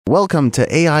Welcome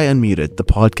to AI Unmuted, the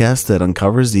podcast that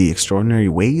uncovers the extraordinary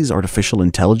ways artificial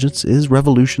intelligence is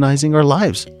revolutionizing our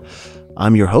lives.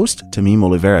 I'm your host, Tamim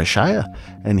Oliveira Shaya,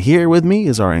 and here with me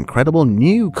is our incredible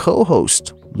new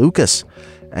co-host, Lucas,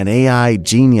 an AI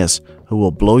genius who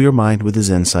will blow your mind with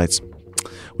his insights.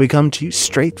 We come to you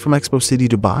straight from Expo City,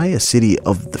 Dubai, a city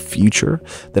of the future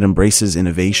that embraces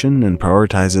innovation and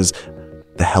prioritizes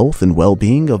the health and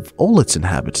well-being of all its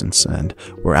inhabitants, and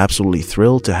we're absolutely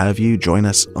thrilled to have you join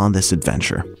us on this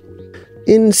adventure.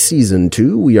 In Season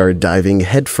 2, we are diving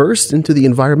headfirst into the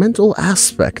environmental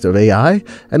aspect of AI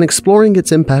and exploring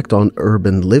its impact on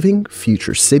urban living,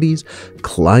 future cities,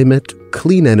 climate,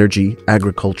 clean energy,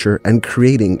 agriculture, and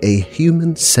creating a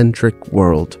human-centric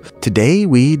world. Today,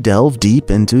 we delve deep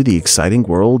into the exciting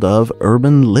world of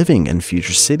urban living and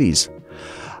future cities.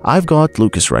 I've got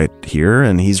Lucas right here,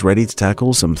 and he's ready to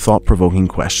tackle some thought-provoking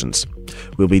questions.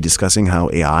 We'll be discussing how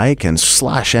AI can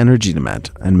slash energy demand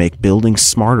and make buildings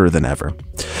smarter than ever.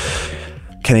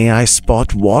 Can AI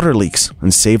spot water leaks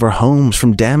and save our homes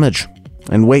from damage?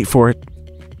 And wait for it,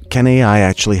 can AI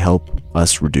actually help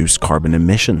us reduce carbon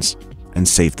emissions and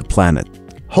save the planet?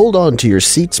 Hold on to your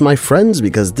seats, my friends,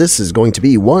 because this is going to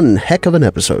be one heck of an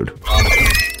episode.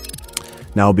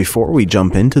 Now, before we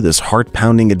jump into this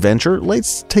heart-pounding adventure,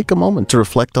 let's take a moment to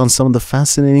reflect on some of the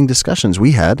fascinating discussions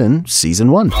we had in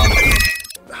Season 1.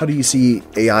 How do you see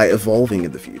AI evolving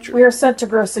in the future? We are set to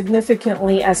grow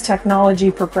significantly as technology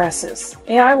progresses.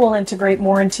 AI will integrate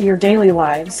more into your daily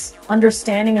lives,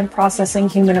 understanding and processing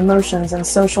human emotions and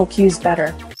social cues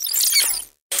better.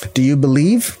 Do you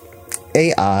believe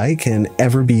AI can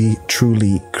ever be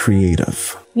truly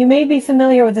creative? You may be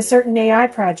familiar with a certain AI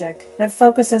project that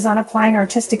focuses on applying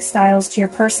artistic styles to your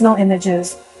personal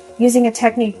images using a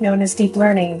technique known as deep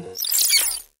learning.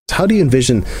 How do you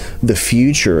envision the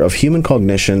future of human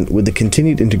cognition with the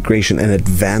continued integration and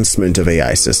advancement of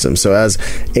AI systems? So as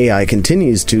AI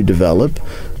continues to develop,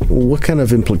 what kind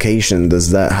of implication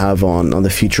does that have on the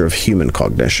future of human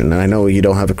cognition? And I know you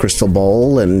don't have a crystal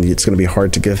ball and it's going to be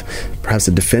hard to give perhaps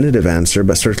a definitive answer,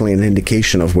 but certainly an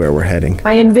indication of where we're heading.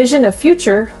 I envision a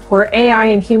future where AI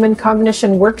and human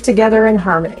cognition work together in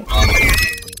harmony.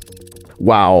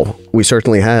 Wow, we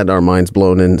certainly had our minds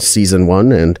blown in Season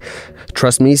 1, and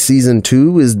trust me, Season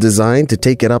 2 is designed to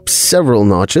take it up several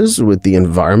notches with the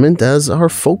environment as our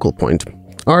focal point.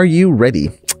 Are you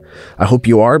ready? I hope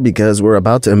you are, because we're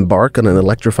about to embark on an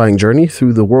electrifying journey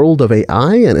through the world of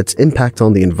AI and its impact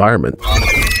on the environment.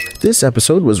 This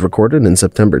episode was recorded in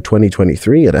September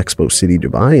 2023 at Expo City,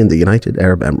 Dubai in the United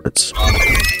Arab Emirates.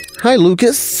 Hi,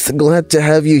 Lucas. Glad to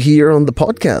have you here on the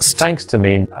podcast. Thanks,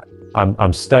 Tamim.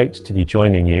 I'm stoked to be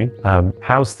joining you.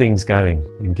 How's things going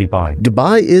in Dubai?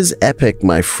 Dubai is epic,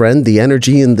 my friend. The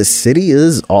energy in the city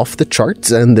is off the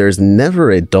charts, and there's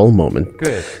never a dull moment.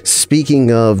 Good.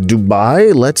 Speaking of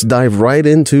Dubai, let's dive right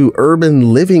into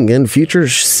urban living and future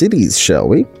cities, shall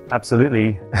we?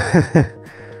 Absolutely.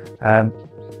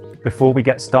 Before we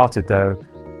get started, though,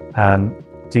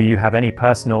 do you have any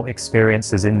personal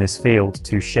experiences in this field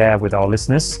to share with our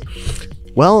listeners?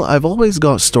 Well, I've always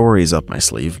got stories up my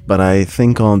sleeve, but I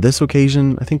think on this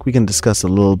occasion, I think we can discuss a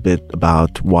little bit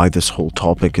about why this whole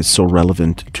topic is so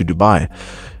relevant to Dubai.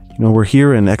 You know, we're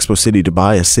here in Expo City,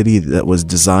 Dubai, a city that was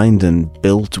designed and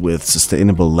built with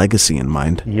sustainable legacy in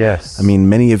mind. Yes. I mean,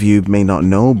 many of you may not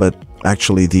know, but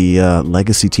actually the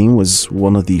legacy team was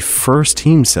one of the first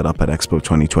teams set up at Expo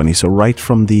 2020. So right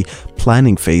from the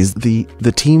planning phase, the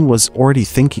team was already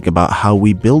thinking about how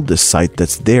we build this site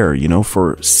that's there, you know,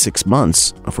 for 6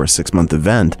 months, for a 6-month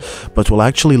event, but will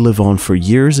actually live on for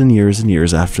years and years and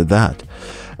years after that.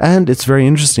 And it's very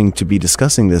interesting to be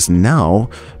discussing this now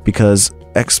because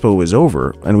Expo is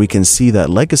over and we can see that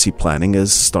legacy planning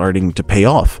is starting to pay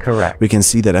off. Correct. We can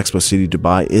see that Expo City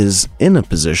Dubai is in a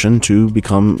position to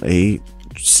become a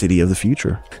city of the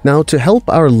future. Now, to help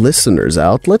our listeners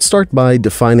out, let's start by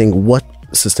defining what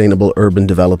sustainable urban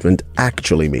development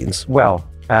actually means. Well,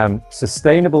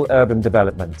 sustainable urban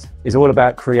development is all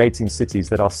about creating cities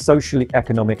that are socially,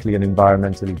 economically, and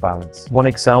environmentally balanced. One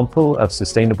example of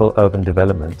sustainable urban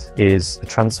development is the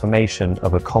transformation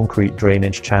of a concrete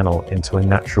drainage channel into a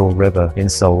natural river in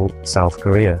Seoul, South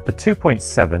Korea. The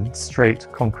 2.7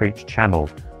 straight concrete channel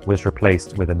was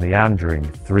replaced with a meandering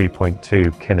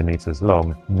 3.2 kilometers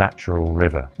long natural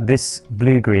river. This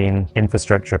blue-green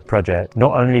infrastructure project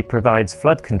not only provides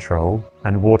flood control,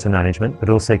 and water management, but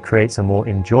also creates a more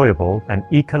enjoyable and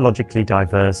ecologically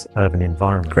diverse urban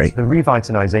environment. Great. The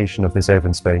revitalization of this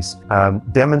urban space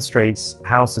demonstrates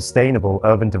how sustainable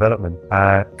urban development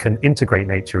can integrate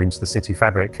nature into the city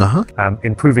fabric,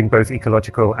 improving both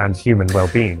ecological and human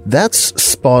well-being. That's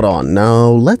spot on. Now,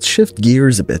 let's shift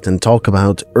gears a bit and talk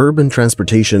about urban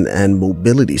transportation and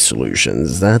mobility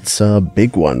solutions. That's a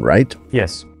big one, right?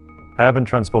 Yes. Urban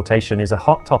transportation is a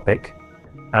hot topic,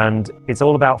 and it's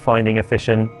all about finding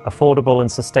efficient, affordable,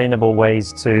 and sustainable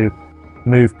ways to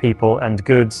move people and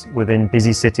goods within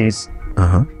busy cities.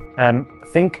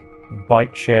 Think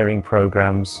bike-sharing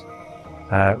programs,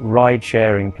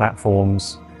 ride-sharing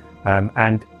platforms,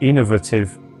 and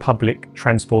innovative public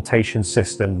transportation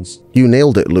systems. You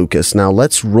nailed it, Lucas. Now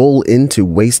let's roll into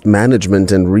waste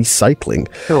management and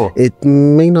recycling. Sure. It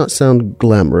may not sound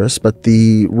glamorous, but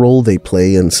the role they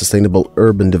play in sustainable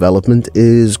urban development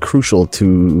is crucial,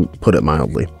 to put it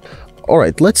mildly. All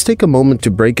right, let's take a moment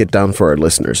to break it down for our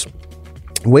listeners.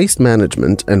 Waste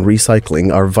management and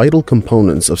recycling are vital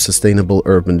components of sustainable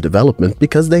urban development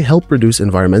because they help reduce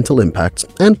environmental impacts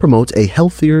and promote a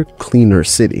healthier, cleaner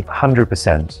city.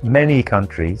 100%. Many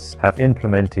countries have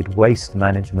implemented waste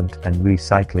management and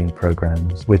recycling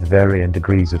programs with varying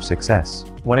degrees of success.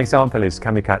 One example is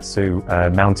Kamikatsu,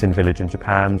 a mountain village in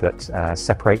Japan that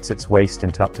separates its waste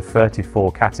into up to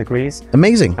 34 categories.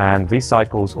 Amazing. And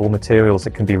recycles all materials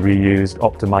that can be reused,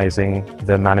 optimizing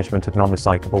the management of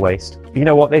non-recyclable waste. You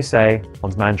know what they say,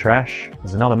 one's man trash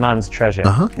is another man's treasure.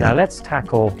 Now let's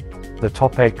tackle the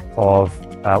topic of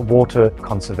water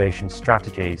conservation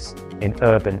strategies in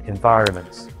urban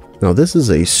environments. Now, this is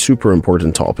a super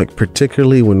important topic,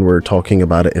 particularly when we're talking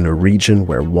about it in a region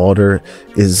where water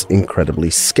is incredibly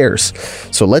scarce.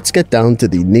 So let's get down to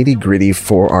the nitty-gritty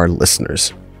for our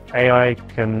listeners. AI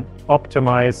can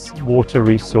optimize water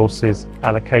resources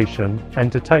allocation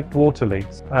and detect water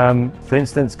leaks. For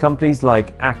instance, companies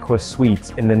like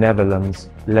AquaSuite in the Netherlands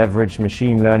leverage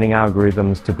machine learning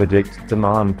algorithms to predict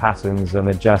demand patterns and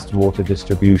adjust water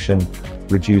distribution,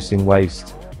 reducing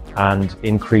waste and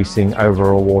increasing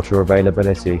overall water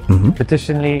availability.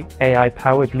 Additionally,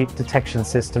 AI-powered leak detection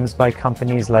systems by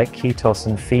companies like Kitos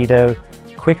and Fido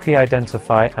quickly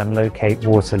identify and locate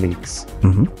water leaks,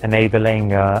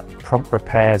 enabling prompt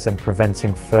repairs and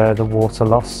preventing further water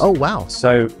loss. Oh, wow.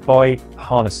 So by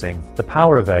harnessing the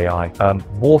power of AI,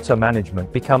 water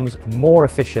management becomes more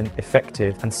efficient,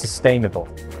 effective, and sustainable.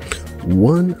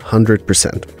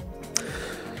 100%.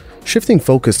 Shifting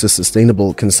focus to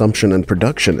sustainable consumption and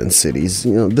production in cities,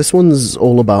 this one's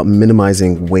all about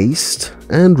minimizing waste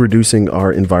and reducing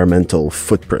our environmental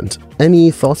footprint.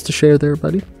 Any thoughts to share there,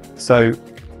 buddy? So,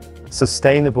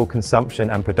 sustainable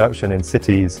consumption and production in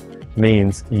cities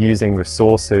means using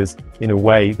resources in a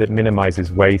way that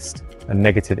minimizes waste and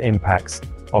negative impacts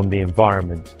on the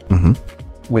environment.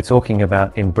 We're talking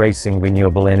about embracing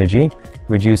renewable energy,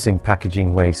 reducing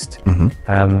packaging waste,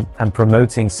 and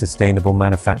promoting sustainable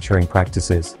manufacturing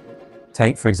practices.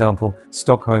 Take, for example,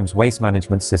 Stockholm's waste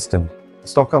management system.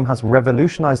 Stockholm has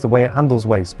revolutionized the way it handles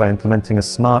waste by implementing a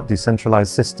smart,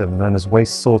 decentralized system known as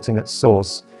waste sorting at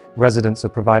source. Residents are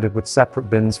provided with separate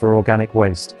bins for organic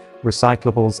waste,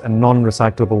 recyclables, and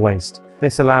non-recyclable waste.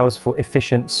 This allows for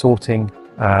efficient sorting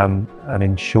and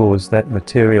ensures that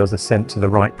materials are sent to the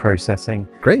right processing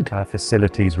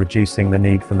facilities, reducing the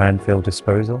need for landfill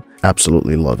disposal.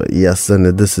 Absolutely love it. Yes,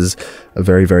 and this is a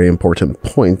very, very important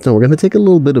point. Now, we're going to take a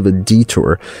little bit of a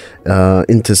detour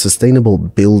into sustainable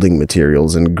building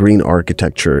materials and green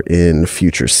architecture in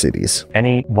future cities.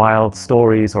 Any wild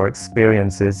stories or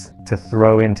experiences to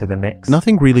throw into the mix?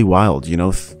 Nothing really wild,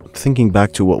 Thinking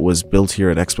back to what was built here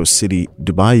at Expo City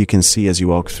Dubai, you can see as you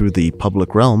walk through the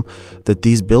public realm that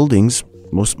these buildings,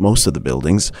 most of the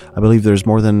buildings, I believe there's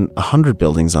more than 100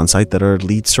 buildings on site that are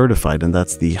LEED certified, and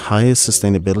that's the highest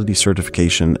sustainability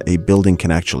certification a building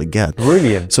can actually get.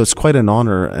 Brilliant. So it's quite an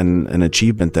honor and an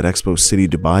achievement that Expo City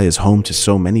Dubai is home to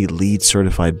so many LEED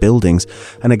certified buildings.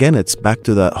 And again, it's back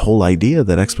to that whole idea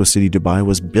that Expo City Dubai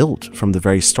was built from the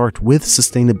very start with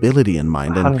sustainability in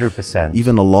mind. And 100%.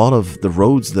 even a lot of the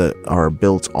roads that are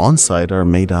built on site are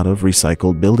made out of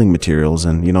recycled building materials,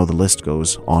 and the list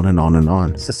goes on and on and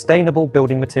on. Sustainable building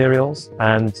materials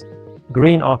and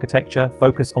green architecture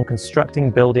focus on constructing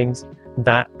buildings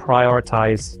that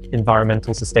prioritize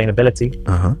environmental sustainability.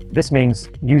 This means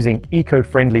using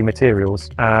eco-friendly materials,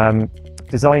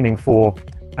 designing for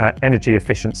energy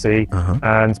efficiency,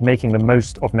 and making the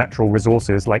most of natural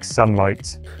resources like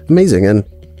sunlight. Amazing. And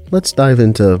let's dive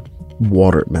into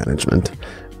water management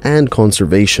and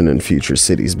conservation in future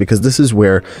cities, because this is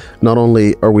where not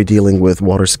only are we dealing with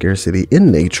water scarcity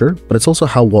in nature, but it's also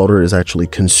how water is actually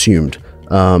consumed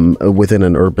within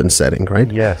an urban setting,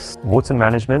 right? Yes. Water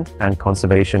management and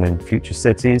conservation in future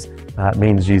cities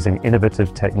means using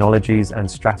innovative technologies and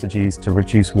strategies to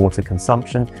reduce water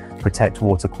consumption, protect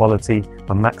water quality,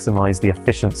 and maximize the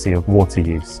efficiency of water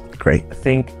use. Great.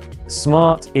 Think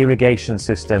smart irrigation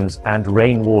systems and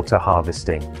rainwater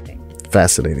harvesting.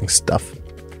 Fascinating stuff.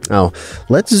 Now,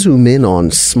 let's zoom in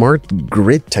on smart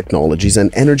grid technologies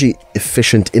and energy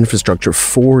efficient infrastructure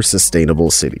for sustainable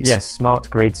cities. Yes, smart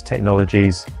grid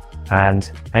technologies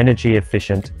and energy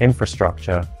efficient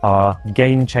infrastructure are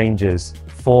game changers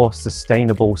for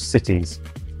sustainable cities.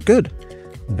 Good.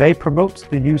 They promote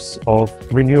the use of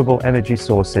renewable energy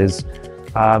sources,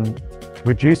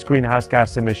 reduce greenhouse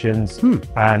gas emissions,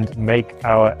 and make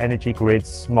our energy grids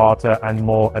smarter and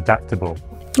more adaptable.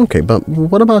 Okay, but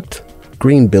what about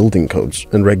green building codes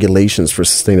and regulations for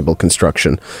sustainable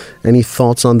construction? Any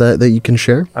thoughts on that you can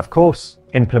share? Of course,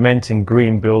 implementing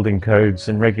green building codes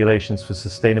and regulations for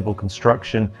sustainable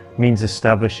construction means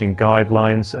establishing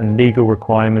guidelines and legal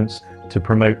requirements to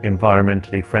promote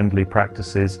environmentally friendly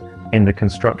practices in the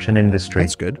construction industry.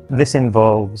 That's good. This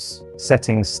involves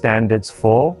setting standards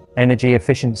for energy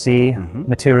efficiency,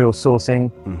 material sourcing,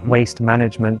 waste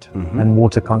management, and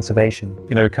water conservation.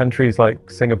 You know, countries like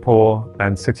Singapore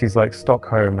and cities like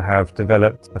Stockholm have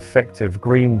developed effective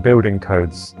green building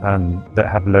codes that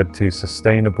have led to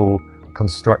sustainable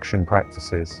construction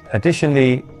practices.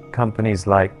 Additionally, companies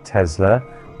like Tesla,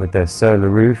 with their solar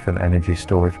roof and energy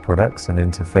storage products and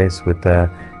interface with their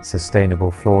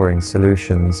sustainable flooring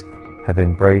solutions, have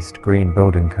embraced green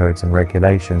building codes and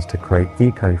regulations to create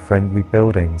eco-friendly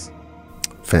buildings.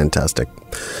 Fantastic.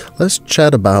 Let's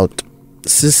chat about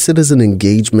citizen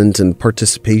engagement and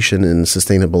participation in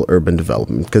sustainable urban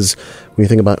development. Because when you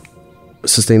think about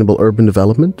sustainable urban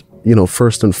development,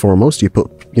 first and foremost,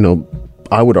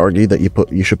 I would argue that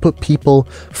you should put people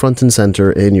front and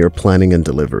center in your planning and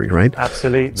delivery, right?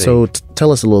 Absolutely. So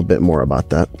tell us a little bit more about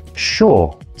that.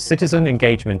 Sure. Citizen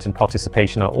engagement and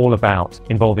participation are all about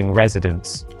involving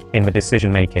residents in the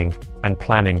decision-making and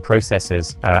planning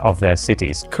processes of their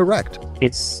cities. Correct.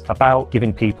 It's about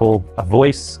giving people a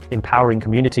voice, empowering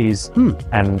communities,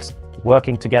 and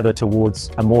working together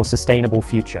towards a more sustainable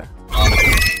future.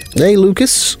 Hey,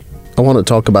 Lucas. I want to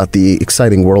talk about the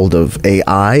exciting world of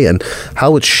AI and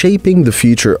how it's shaping the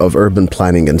future of urban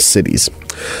planning and cities.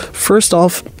 First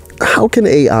off, how can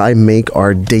AI make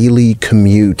our daily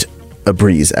commute a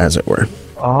breeze, as it were?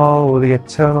 Oh, the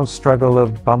eternal struggle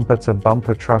of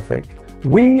bumper-to-bumper traffic.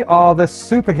 We are the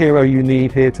superhero you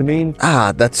need here, Tamim.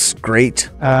 That's great.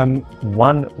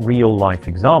 One real-life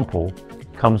example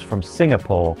comes from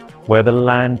Singapore, where the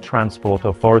Land Transport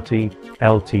Authority,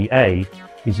 LTA,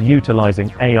 is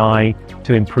utilizing AI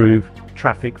to improve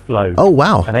traffic flow. Oh,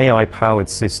 wow. An AI-powered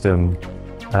system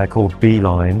called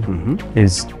Beeline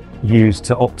is used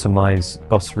to optimize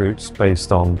bus routes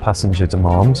based on passenger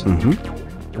demand.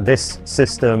 This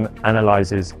system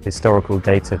analyzes historical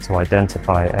data to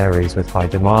identify areas with high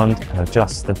demand and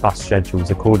adjusts the bus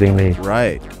schedules accordingly,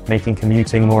 Right. making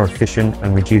commuting more efficient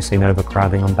and reducing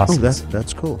overcrowding on buses.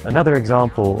 That's cool. Another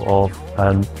example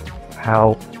of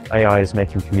how AI is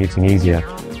making commuting easier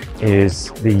is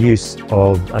the use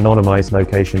of anonymized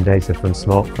location data from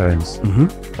smartphones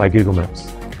by Google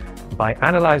Maps. By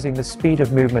analyzing the speed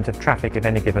of movement of traffic at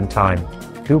any given time,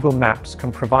 Google Maps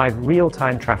can provide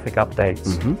real-time traffic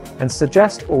updates and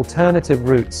suggest alternative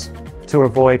routes to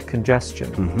avoid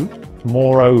congestion.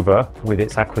 Moreover, with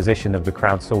its acquisition of the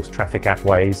crowdsourced traffic app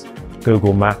Waze,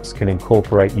 Google Maps can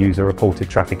incorporate user-reported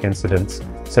traffic incidents,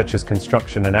 such as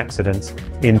construction and accidents,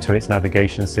 into its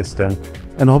navigation system.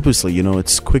 And obviously,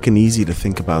 it's quick and easy to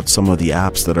think about some of the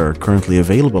apps that are currently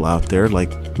available out there,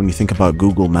 like when you think about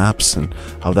Google Maps and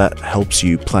how that helps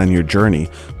you plan your journey.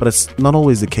 But it's not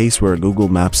always the case where Google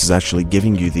Maps is actually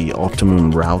giving you the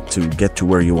optimum route to get to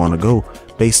where you want to go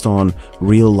based on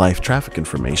real-life traffic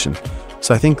information.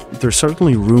 So I think there's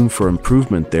certainly room for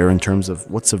improvement there in terms of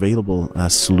what's available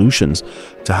as solutions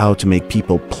to how to make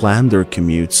people plan their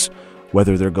commutes,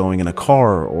 whether they're going in a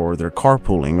car or they're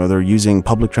carpooling or they're using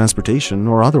public transportation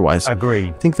or otherwise. Agreed.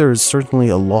 I think there's certainly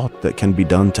a lot that can be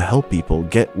done to help people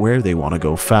get where they want to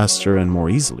go faster and more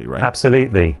easily, right?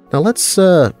 Absolutely. Now let's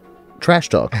trash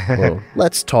talk. Well,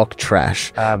 let's talk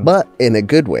trash, but in a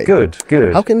good way. Good.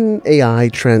 How can AI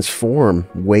transform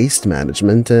waste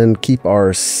management and keep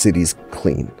our cities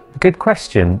clean? Good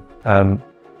question.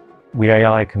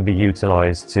 AI can be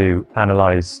utilized to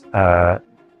analyze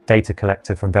data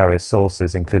collected from various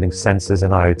sources, including sensors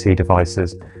and IoT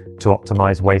devices, to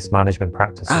optimize waste management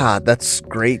practices. That's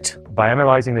great. By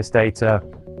analyzing this data,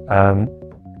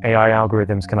 AI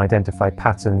algorithms can identify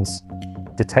patterns,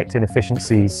 detect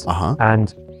inefficiencies,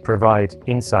 and provide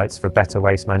insights for better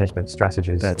waste management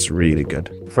strategies. That's really good.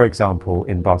 For example,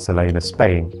 in Barcelona,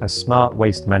 Spain, a smart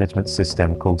waste management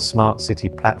system called Smart City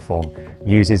Platform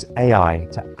uses AI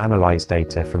to analyze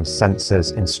data from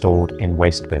sensors installed in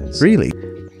waste bins. Really?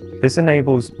 This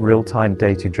enables real-time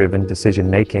data-driven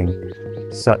decision-making,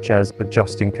 such as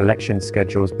adjusting collection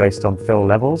schedules based on fill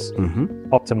levels,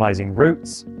 optimizing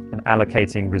routes, and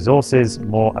allocating resources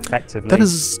more effectively. That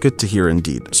is good to hear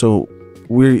indeed. So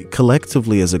we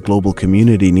collectively as a global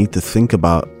community need to think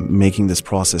about making this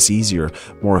process easier,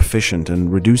 more efficient,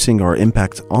 and reducing our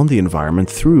impact on the environment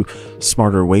through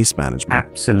smarter waste management.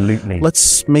 Absolutely.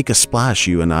 Let's make a splash,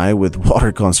 you and I, with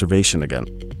water conservation again.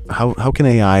 How can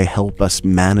AI help us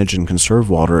manage and conserve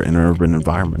water in urban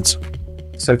environments?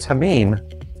 So Tamim,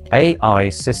 AI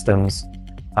systems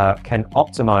can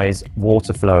optimize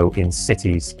water flow in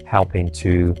cities, helping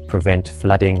to prevent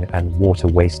flooding and water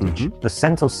wastage. The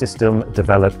Central system,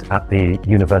 developed at the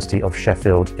University of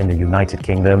Sheffield in the United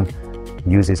Kingdom,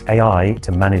 uses AI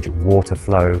to manage water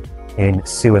flow in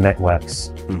sewer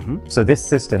networks. So this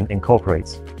system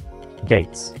incorporates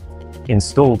gates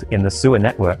installed in the sewer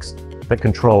networks that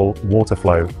control water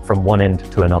flow from one end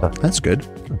to another. That's good.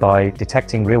 By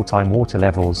detecting real-time water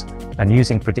levels and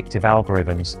using predictive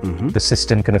algorithms, the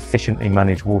system can efficiently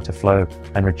manage water flow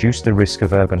and reduce the risk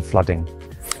of urban flooding.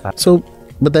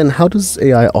 But then how does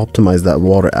AI optimize that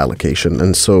water allocation?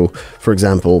 And so, for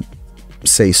example,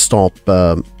 say stop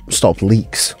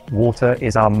leaks. Water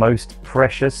is our most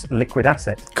precious liquid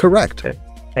asset. Correct.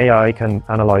 AI can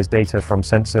analyze data from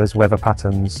sensors, weather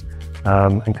patterns,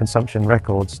 and consumption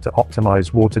records to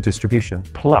optimize water distribution.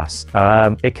 Plus,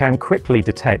 it can quickly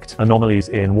detect anomalies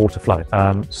in water flow,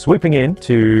 swooping in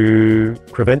to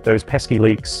prevent those pesky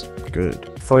leaks.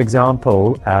 Good. For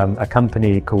example, a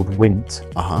company called Wint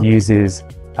uses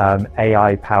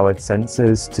AI-powered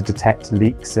sensors to detect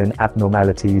leaks and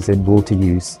abnormalities in water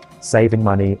use, saving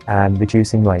money and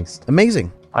reducing waste.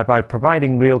 Amazing. By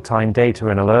providing real-time data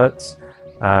and alerts,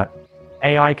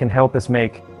 AI can help us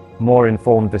make more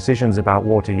informed decisions about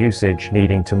water usage,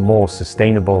 leading to more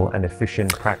sustainable and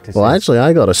efficient practices. Well, actually,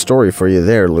 I got a story for you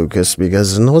there, Lucas,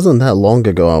 because it wasn't that long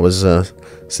ago. I was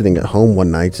sitting at home one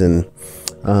night and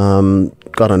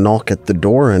got a knock at the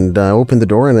door, and I opened the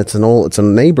door, and it's a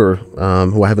neighbor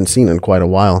who I haven't seen in quite a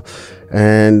while.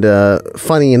 And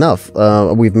funny enough,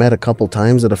 we've met a couple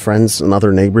times at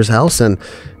another neighbor's house, and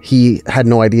he had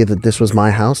no idea that this was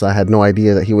my house. I had no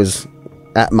idea that he was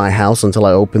at my house until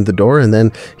I opened the door, and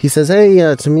then he says,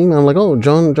 "Hey, to me," I'm like, "Oh,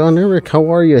 John Eric, how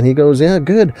are you?" And he goes, "Yeah,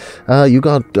 good. You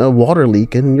got a water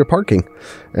leak in your parking."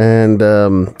 And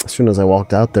as soon as I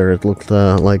walked out there, it looked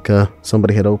like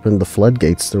somebody had opened the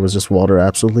floodgates. There was just water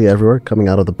absolutely everywhere coming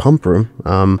out of the pump room.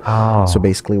 So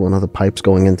basically, one of the pipes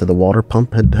going into the water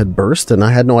pump had burst, and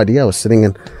I had no idea. I was sitting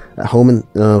at home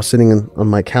and sitting on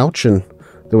my couch, and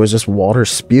there was just water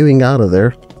spewing out of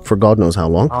there for God knows how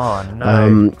long. Oh,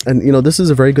 no. And, this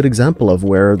is a very good example of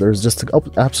where there's just an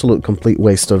absolute complete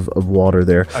waste of water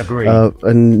there. Agreed.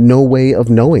 And no way of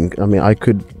knowing. I mean, I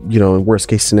could, in worst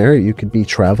case scenario, you could be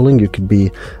traveling, you could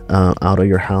be out of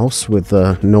your house with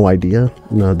no idea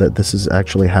that this is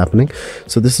actually happening.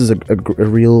 So this is a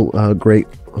real great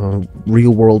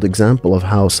real world example of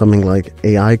how something like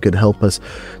AI could help us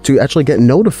to actually get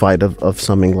notified of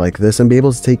something like this and be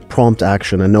able to take prompt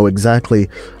action and know exactly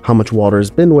how much water has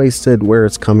been wasted, where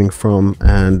it's coming from,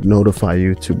 and notify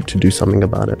you to do something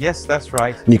about it. Yes, that's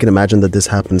right. And you can imagine that this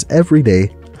happens every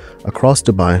day across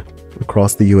Dubai,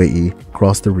 across the UAE,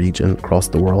 across the region, across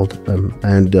the world.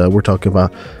 And we're talking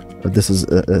about, this is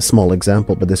a small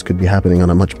example, but this could be happening on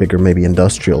a much bigger, maybe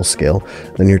industrial scale.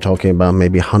 Then you're talking about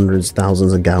maybe hundreds,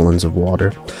 thousands of gallons of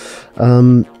water.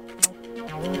 I'm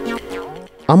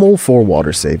all for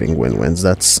water saving win-wins,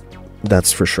 that's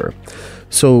for sure.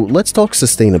 So let's talk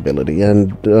sustainability,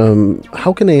 and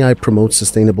how can AI promote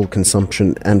sustainable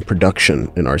consumption and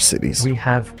production in our cities? We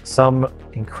have some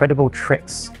incredible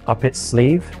tricks up its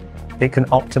sleeve. It can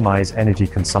optimize energy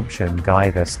consumption,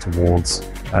 guide us towards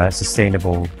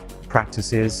sustainable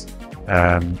practices,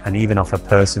 and even offer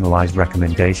personalized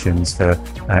recommendations for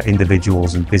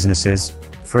individuals and businesses.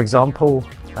 For example,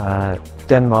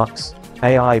 Denmark's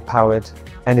AI-powered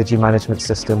energy management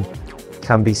system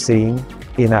can be seen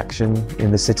in action in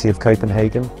the city of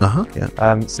Copenhagen.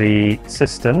 The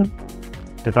system,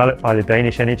 developed by the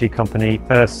Danish energy company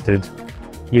Ørsted,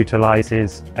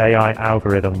 utilizes AI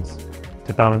algorithms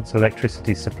to balance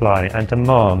electricity supply and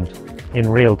demand in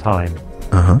real time.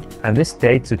 And this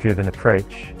data-driven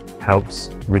approach helps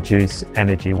reduce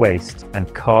energy waste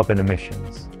and carbon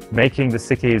emissions, making the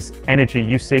city's energy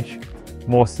usage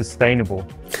more sustainable.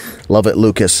 Love it,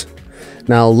 Lucas.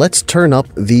 Now, let's turn up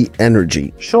the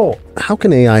energy. Sure. How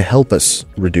can AI help us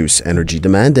reduce energy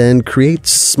demand and create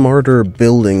smarter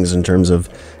buildings in terms of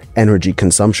energy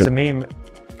consumption? To me,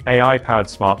 AI-powered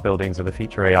smart buildings or the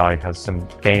future AI has some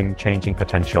game-changing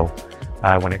potential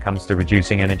when it comes to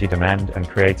reducing energy demand and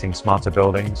creating smarter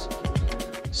buildings.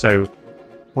 So,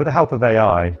 with the help of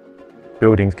AI,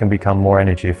 buildings can become more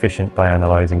energy efficient by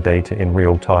analyzing data in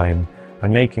real time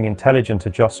and making intelligent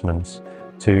adjustments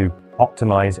to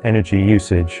optimize energy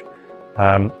usage.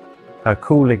 A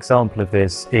cool example of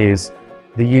this is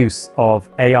the use of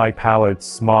AI-powered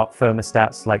smart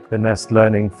thermostats like the Nest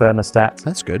Learning thermostat.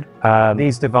 That's good.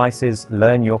 These devices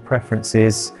learn your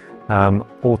preferences,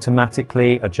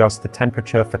 automatically adjust the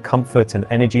temperature for comfort and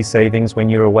energy savings when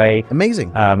you're away.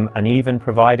 Amazing. And even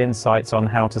provide insights on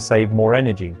how to save more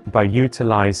energy. By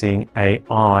utilizing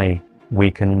AI, we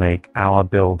can make our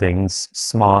buildings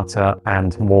smarter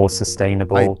and more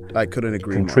sustainable. I couldn't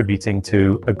agree more. Contributing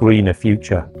to a greener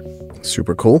future.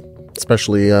 Super cool.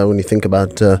 Especially when you think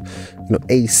about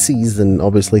ACs, and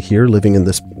obviously here living in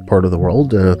this part of the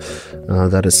world,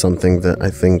 that is something that I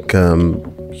think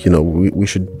we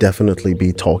should definitely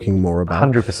be talking more about.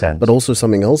 100%. But also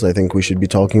something else I think we should be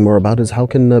talking more about is how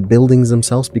can buildings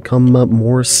themselves become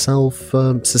more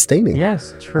self-sustaining?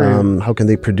 Yes, true. How can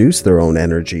they produce their own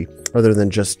energy? Rather than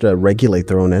just regulate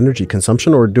their own energy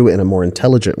consumption or do it in a more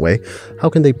intelligent way, how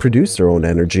can they produce their own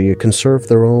energy, conserve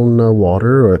their own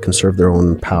water, or conserve their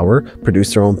own power,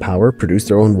 produce their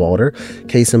own water?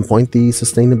 Case in point, the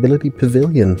Sustainability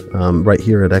Pavilion right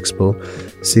here at Expo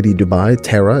City Dubai,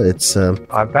 Terra. It's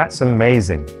that's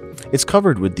amazing. It's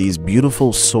covered with these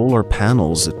beautiful solar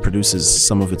panels. It produces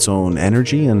some of its own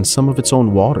energy and some of its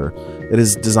own water. It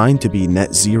is designed to be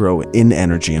net zero in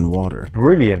energy and water.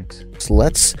 Brilliant. So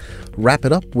let's wrap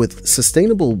it up with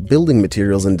sustainable building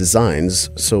materials and designs.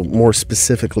 So more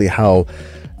specifically, how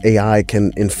AI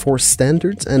can enforce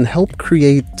standards and help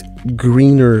create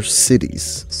greener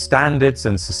cities. Standards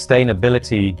and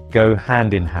sustainability go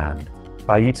hand in hand.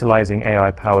 By utilizing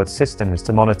AI-powered systems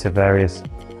to monitor various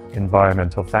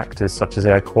environmental factors such as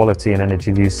air quality and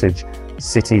energy usage,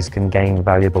 cities can gain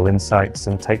valuable insights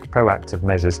and take proactive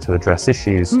measures to address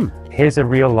issues. Here's a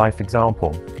real-life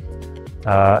example.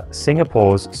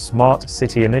 Singapore's Smart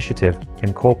City Initiative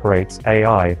incorporates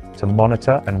AI to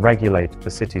monitor and regulate the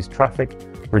city's traffic,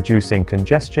 reducing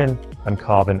congestion and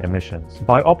carbon emissions.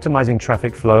 By optimizing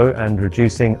traffic flow and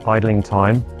reducing idling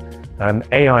time,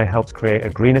 AI helps create a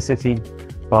greener city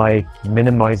by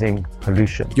minimizing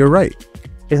pollution. You're right.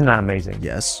 Isn't that amazing?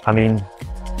 Yes. I mean,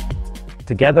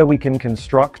 together we can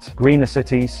construct greener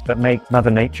cities that make Mother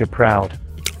Nature proud.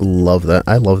 Love that.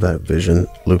 I love that vision,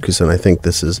 Lucas, and I think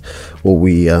this is what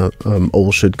we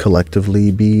all should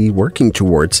collectively be working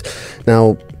towards.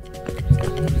 Now,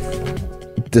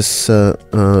 this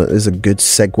is a good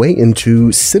segue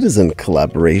into citizen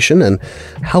collaboration, and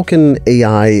how can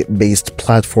AI-based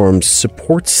platforms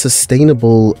support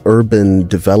sustainable urban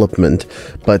development,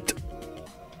 but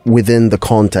within the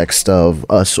context of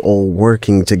us all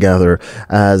working together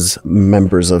as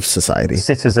members of society?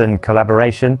 Citizen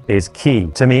collaboration is key.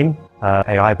 To me,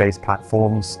 AI-based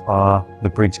platforms are the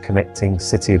bridge connecting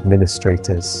city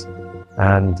administrators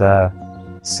and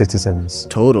citizens.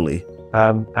 Totally.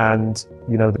 And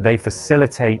they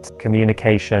facilitate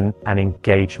communication and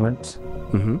engagement,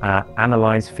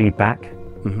 analyze feedback,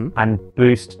 and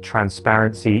boost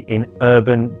transparency in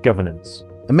urban governance.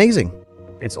 Amazing.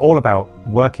 It's all about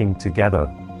working together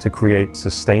to create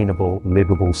sustainable,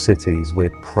 livable cities we're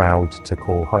proud to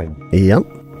call home. Yep.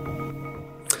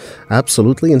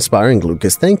 Absolutely inspiring,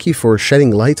 Lucas. Thank you for shedding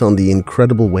light on the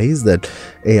incredible ways that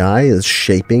AI is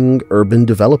shaping urban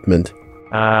development.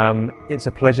 It's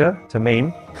a pleasure to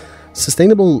me.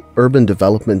 Sustainable urban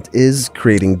development is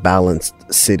creating balanced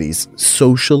cities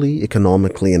socially,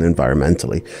 economically, and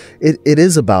environmentally. It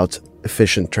is about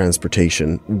efficient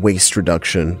transportation, waste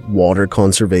reduction, water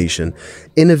conservation,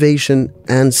 innovation,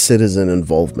 and citizen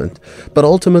involvement. But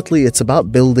ultimately, it's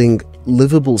about building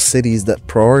livable cities that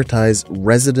prioritize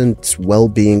residents'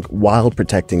 well-being while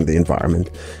protecting the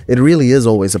environment. It really is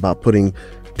always about putting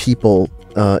people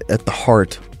at the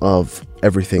heart of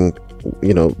everything,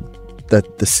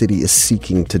 that the city is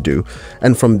seeking to do.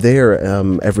 And from there,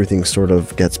 everything sort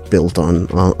of gets built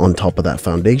on top of that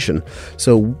foundation.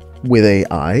 So with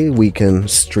AI, we can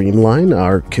streamline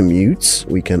our commutes,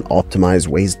 we can optimize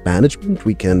waste management,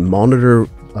 we can monitor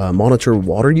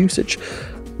water usage,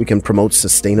 we can promote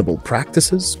sustainable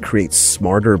practices, create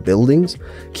smarter buildings,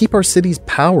 keep our cities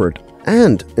powered,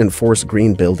 and enforce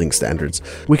green building standards.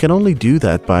 We can only do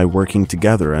that by working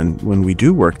together, and when we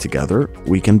do work together,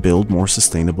 we can build more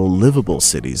sustainable, livable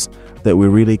cities that we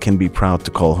really can be proud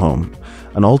to call home,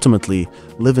 and ultimately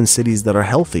live in cities that are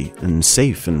healthy and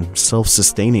safe and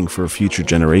self-sustaining for future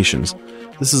generations.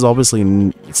 This is obviously,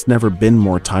 it's never been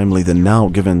more timely than now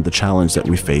given the challenge that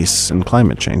we face in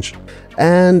climate change.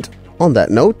 And on that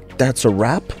note, that's a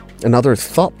wrap. Another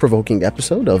thought-provoking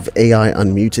episode of AI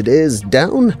Unmuted is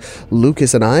down.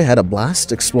 Lucas and I had a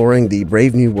blast exploring the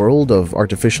brave new world of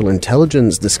artificial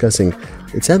intelligence, discussing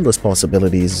its endless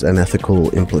possibilities and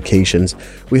ethical implications.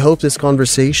 We hope this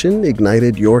conversation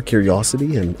ignited your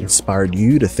curiosity and inspired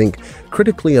you to think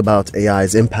critically about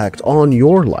AI's impact on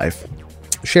your life.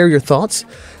 Share your thoughts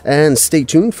and stay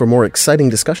tuned for more exciting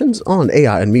discussions on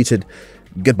AI Unmuted.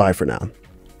 Goodbye for now.